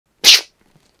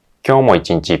今日も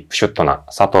一日プシュッとな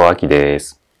佐藤明で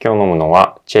す。今日飲むの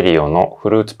はチェリオのフ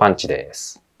ルーツパンチで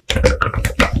す。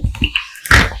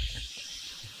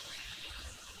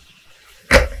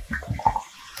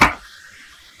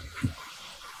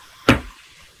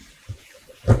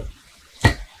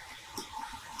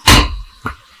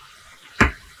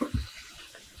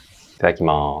いただき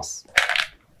ます。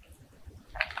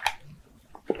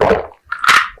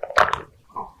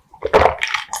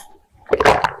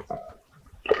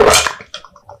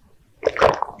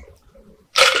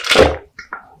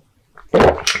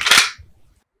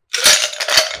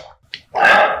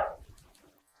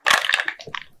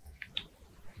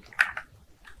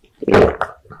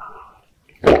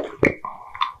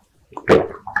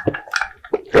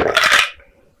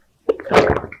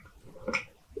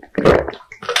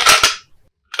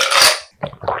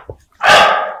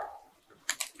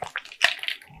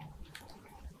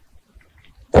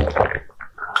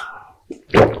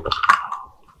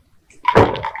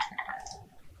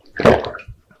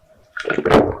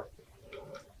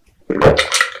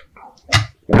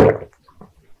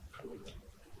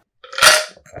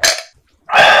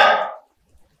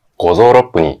五臓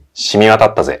六腑に染み渡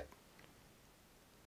ったぜ。